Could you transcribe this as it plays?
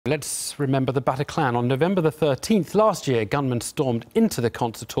Let's remember the Bataclan. On November the 13th last year, gunmen stormed into the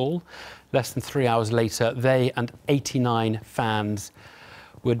concert hall. Less than 3 hours later, they and 89 fans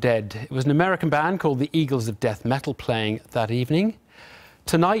were dead. It was an American band called the Eagles of Death Metal playing that evening.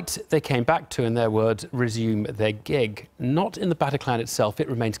 Tonight, they came back to, in their words, resume their gig. Not in the Bataclan itself, it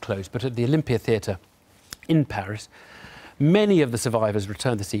remains closed, but at the Olympia Theatre in Paris. Many of the survivors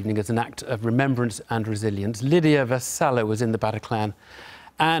returned this evening as an act of remembrance and resilience. Lydia Vassallo was in the Bataclan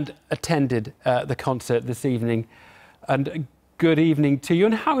and attended the concert this evening. And good evening to you.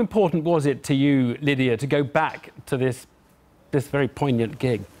 And how important was it to you, Lydia, to go back to this very poignant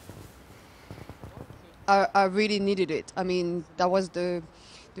gig? I really needed it. I mean, that was the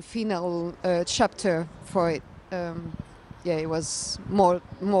final chapter for it. Yeah, it was more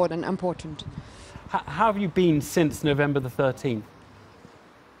than important. How have you been since November the 13th?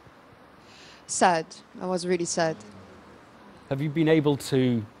 Sad. I was really sad. Have you been able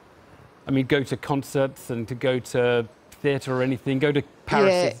to, I mean, go to concerts and to go to theatre or anything? Go to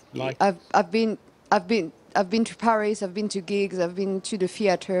Paris? Yeah, I've been to Paris. I've been to gigs. I've been to the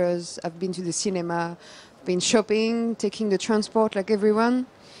theatres. I've been to the cinema. I've been shopping, taking the transport like everyone.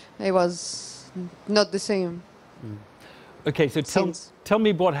 It was not the same. Mm. Okay, so tell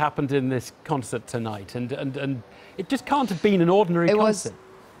me what happened in this concert tonight, and it just can't have been an ordinary concert.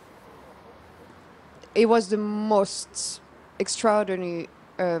 It was the most extraordinary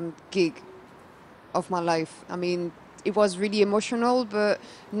gig of my life. I mean, it was really emotional, but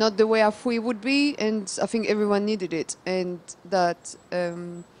not the way I thought it would be, and I think everyone needed it, and that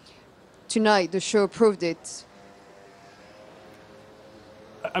tonight the show proved it.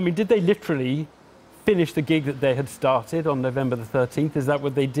 I mean, did they literally finish the gig that they had started on November the 13th? Is that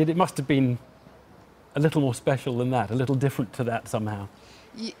what they did? It must have been a little more special than that, a little different to that somehow.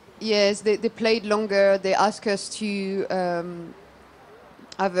 Yes, they played longer. They asked us to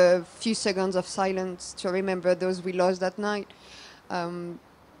have a few seconds of silence to remember those we lost that night.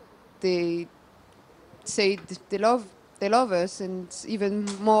 They say they love us, and even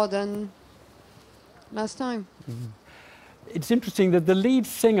more than last time. Mm-hmm. It's interesting that the lead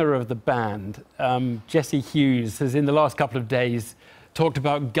singer of the band, Jesse Hughes, has in the last couple of days talked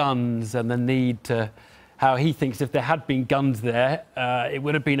about guns and the need to, how he thinks if there had been guns there, it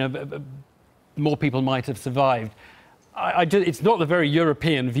would have been more people might have survived. It's not a very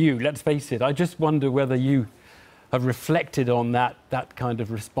European view, let's face it. I just wonder whether you have reflected on that kind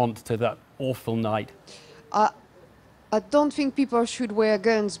of response to that awful night. I don't think people should wear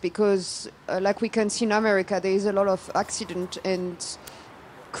guns because, like we can see in America, there is a lot of accident and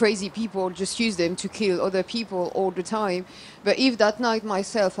crazy people just use them to kill other people all the time. But if that night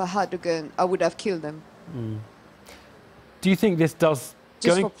myself I had a gun, I would have killed them. Mm. Do you think this does...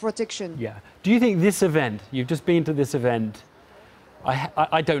 Just for protection. Yeah. Do you think this event, you've just been to this event,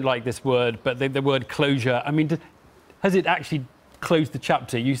 I don't like this word, but the word closure, I mean, has it actually closed the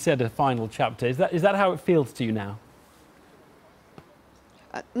chapter? You said a final chapter. Is that how it feels to you now?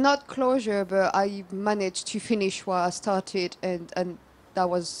 Not closure, but I managed to finish what I started, and that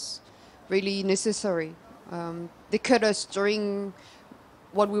was really necessary. They cut us during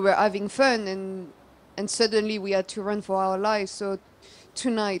what we were having fun, and suddenly we had to run for our lives. So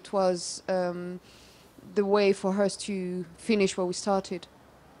tonight was the way for us to finish what we started.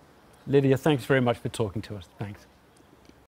 Lydia, thanks very much for talking to us. Thanks.